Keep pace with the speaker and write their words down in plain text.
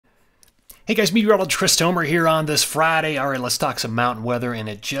Hey guys, Meteorologist Chris Tomer here on this Friday. All right, let's talk some mountain weather, and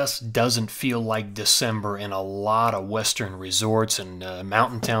it just doesn't feel like December in a lot of western resorts and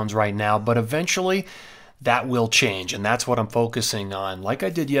mountain towns right now, but eventually that will change, and that's what I'm focusing on. Like I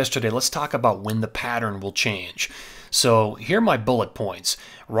did yesterday, let's talk about when the pattern will change. So here are my bullet points.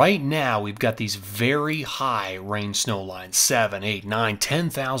 Right now, we've got these very high rain snow lines, 7, 8, 9,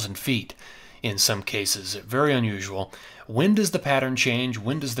 10,000 feet in some cases. Very unusual. When does the pattern change?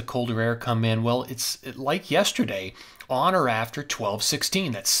 When does the colder air come in? Well, it's like yesterday, on or after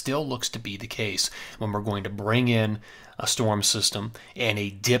 12/16. That still looks to be the case when we're going to bring in a storm system and a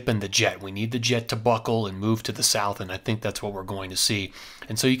dip in the jet. We need the jet to buckle and move to the south, and I think that's what we're going to see.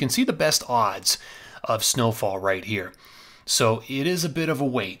 And so you can see the best odds of snowfall right here. So it is a bit of a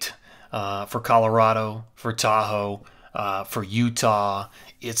wait for Colorado, for Tahoe, for Utah.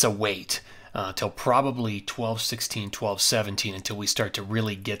 It's a wait till probably 12/16, 12/17 until we start to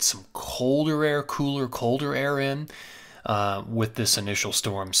really get some colder air, colder air in with this initial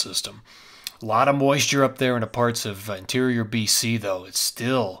storm system. A lot of moisture up there in the parts of interior BC, though. It's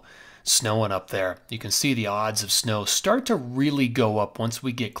still snowing up there. You can see the odds of snow start to really go up once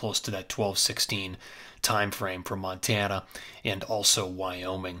we get close to that 12/16 time frame for Montana and also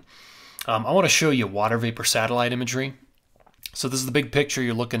Wyoming. I want to show you water vapor satellite imagery. So this is the big picture.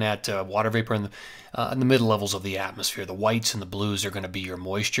 You're looking at water vapor in the mid levels of the atmosphere. The whites and the blues are going to be your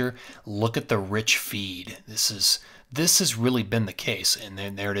moisture. Look at the rich feed. This has really been the case, and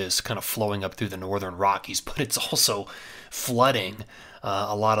then there it is, kind of flowing up through the northern Rockies. But it's also flooding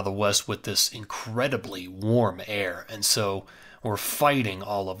a lot of the west with this incredibly warm air, and so we're fighting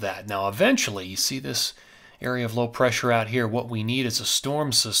all of that. Now, eventually, you see this area of low pressure out here. What we need is a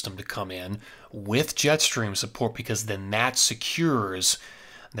storm system to come in with jet stream support, because then that secures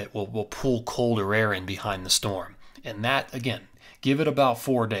that we'll pull colder air in behind the storm. And that, again, give it about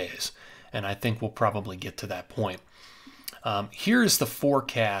 4 days, and I think we'll probably get to that point. Here's the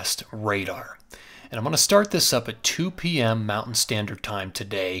forecast radar. And I'm going to start this up at 2 p.m. Mountain Standard Time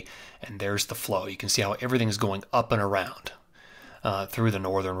today, and there's the flow. You can see how everything is going up and around through the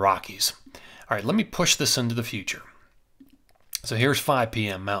northern Rockies. All right, let me push this into the future. So here's 5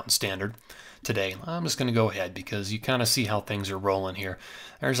 p.m. Mountain Standard today. I'm just going to go ahead because you kind of see how things are rolling here.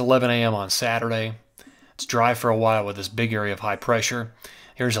 There's 11 a.m. on Saturday. It's dry for a while with this big area of high pressure.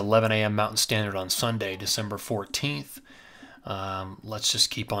 Here's 11 a.m. Mountain Standard on Sunday, December 14th. Let's just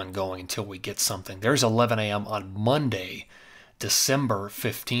keep on going until we get something. There's 11 a.m. on Monday, December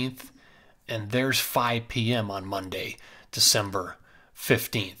 15th. And there's 5 p.m. on Monday, December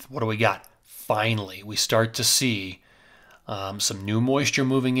 15th. What do we got? Finally, we start to see some new moisture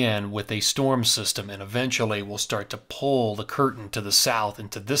moving in with a storm system, and eventually we'll start to pull the curtain to the south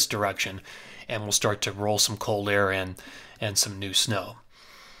into this direction, and we'll start to roll some cold air in and some new snow.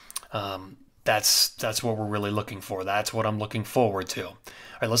 That's what we're really looking for. That's what I'm looking forward to. All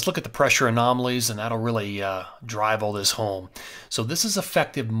right, let's look at the pressure anomalies, and that'll really drive all this home. So this is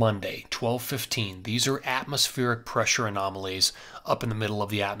effective Monday, 12/15. These are atmospheric pressure anomalies up in the middle of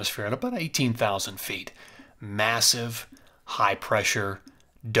the atmosphere at about 18,000 feet. Massive high pressure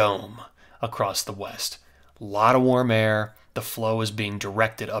dome across the west. A lot of warm air. The flow is being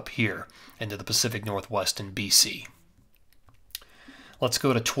directed up here into the Pacific Northwest and BC. Let's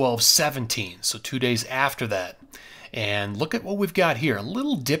go to 12/17, so 2 days after that. And look at what we've got here. A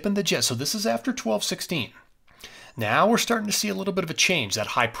little dip in the jet. So this is after 12/16. Now we're starting to see a little bit of a change. That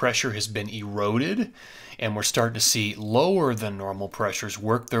high pressure has been eroded, and we're starting to see lower than normal pressures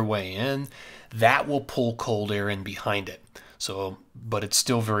work their way in. That will pull cold air in behind it. So, but it's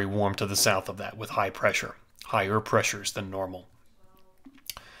still very warm to the south of that with high pressure, higher pressures than normal.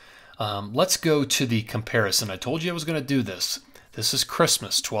 Let's go to the comparison. I told you I was going to do this. This is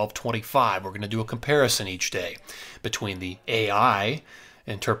Christmas, 12/25. We're going to do a comparison each day between the AI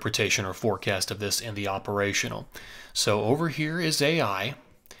interpretation or forecast of this and the operational. So over here is AI,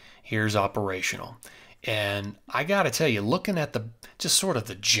 here's operational. And I got to tell you, looking at just sort of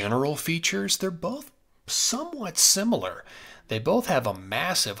the general features, they're both somewhat similar. They both have a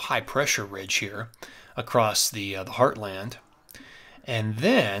massive high pressure ridge here across the heartland. And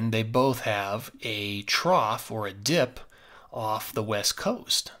then they both have a trough or a dip off the west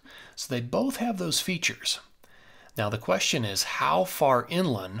coast. So they both have those features. Now the question is, how far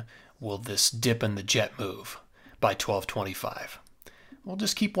inland will this dip in the jet move by 12/25? We'll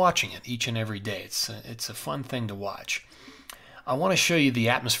just keep watching it each and every day. It's a fun thing to watch. I want to show you the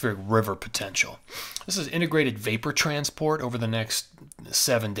atmospheric river potential. This is integrated vapor transport over the next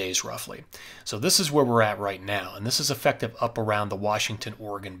 7 days roughly. So this is where we're at right now, and this is effective up around the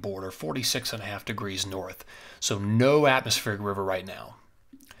Washington-Oregon border, 46.5 degrees north. So no atmospheric river right now.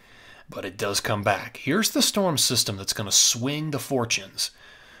 but it does come back. Here's the storm system that's going to swing the fortunes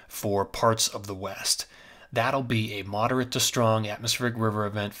for parts of the West. That'll be a moderate to strong atmospheric river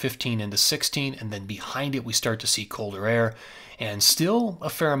event, 15 into 16, and then behind it we start to see colder air and still a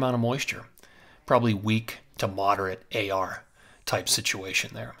fair amount of moisture. Probably weak to moderate AR type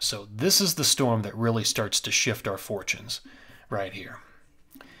situation there. So this is the storm that really starts to shift our fortunes right here.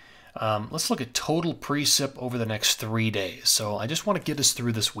 Let's look at total precip over the next 3 days. So I just want to get us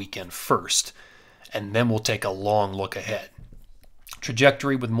through this weekend first, and then we'll take a long look ahead.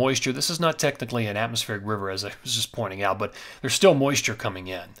 Trajectory with moisture. This is not technically an atmospheric river, as I was just pointing out, but there's still moisture coming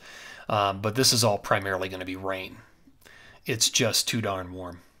in. But this is all primarily going to be rain. It's just too darn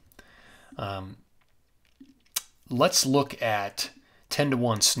warm. Let's look at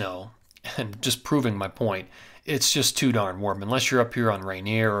 10-to-1 snow, and just proving my point. It's just too darn warm. Unless you're up here on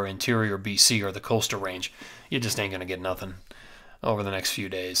Rainier or interior BC or the coastal range, you just ain't going to get nothing over the next few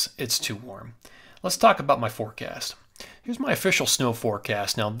days. It's too warm. Let's talk about my forecast. Here's my official snow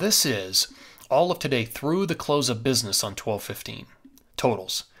forecast. Now this is all of today through the close of business on 12/15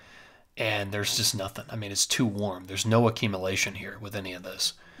 totals. And there's just nothing. I mean, it's too warm. There's no accumulation here with any of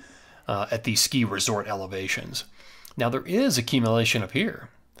this at these ski resort elevations. Now there is accumulation up here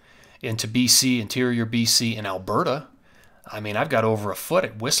into BC, interior BC, and Alberta. I mean, I've got over a foot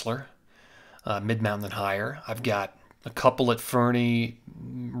at Whistler, mid-mountain and higher. I've got a couple at Fernie,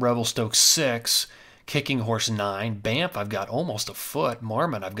 Revelstoke 6, Kicking Horse 9, Banff I've got almost a foot,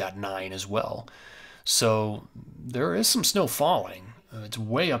 Marmot I've got 9 as well. So there is some snow falling. It's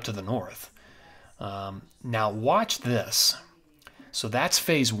way up to the north. Now watch this. So that's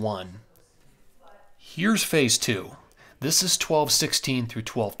phase 1. Here's phase 2. This is 12/16 through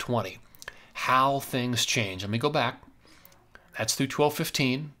 12/20. How things change. Let me go back. That's through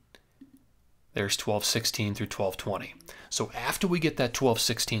 12/15. There's 12/16 through 12/20. So after we get that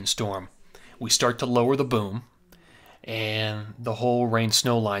 12/16 storm, we start to lower the boom, and the whole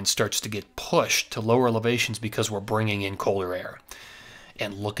rain-snow line starts to get pushed to lower elevations because we're bringing in colder air.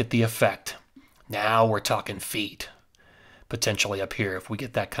 And look at the effect. Now we're talking feet, potentially up here. If we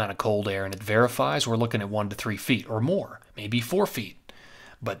get that kind of cold air and it verifies, we're looking at 1 to 3 feet or more, maybe 4 feet.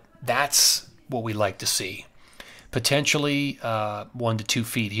 But that's what we like to see. Potentially 1 to 2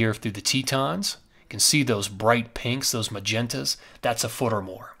 feet here through the Tetons. You can see those bright pinks, those magentas. That's a foot or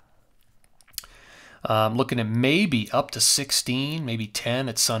more. Looking at maybe up to 16, maybe 10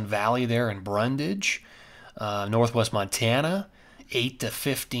 at Sun Valley there in Brundage. Northwest Montana, 8 to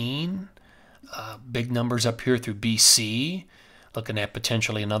 15. Big numbers up here through BC. Looking at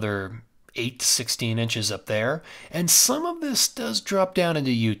potentially another 8 to 16 inches up there. And some of this does drop down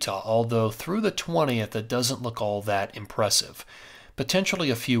into Utah, although through the 20th it doesn't look all that impressive. Potentially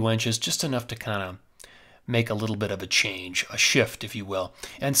a few inches, just enough to kind of make a little bit of a change, a shift, if you will.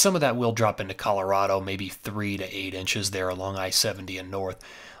 And some of that will drop into Colorado, maybe 3 to 8 inches there along I-70 and north.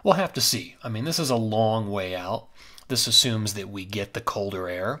 We'll have to see. I mean, this is a long way out. This assumes that we get the colder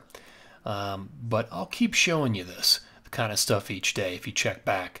air. But I'll keep showing you this kind of stuff each day if you check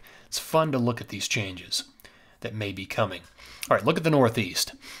back. It's fun to look at these changes that may be coming. All right, look at the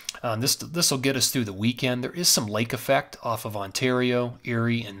Northeast. This will get us through the weekend. There is some lake effect off of Ontario,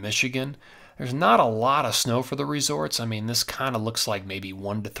 Erie, and Michigan. There's not a lot of snow for the resorts. I mean, this kind of looks like maybe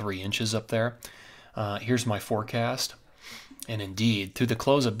 1 to 3 inches up there. Here's my forecast. And indeed, through the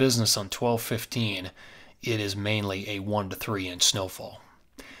close of business on 12/15, it is mainly a 1 to 3 inch snowfall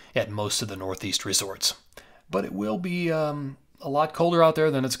at most of the Northeast resorts. But it will be a lot colder out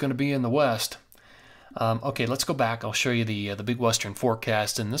there than it's going to be in the West. Okay, let's go back. I'll show you the big Western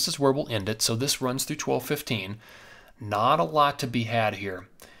forecast, and this is where we'll end it. So this runs through 12/15. Not a lot to be had here.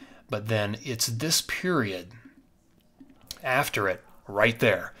 But then it's this period after it, right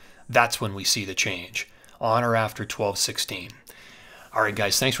there. That's when we see the change, on or after 12/16. All right,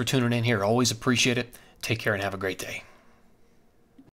 guys, thanks for tuning in here. Always appreciate it. Take care and have a great day.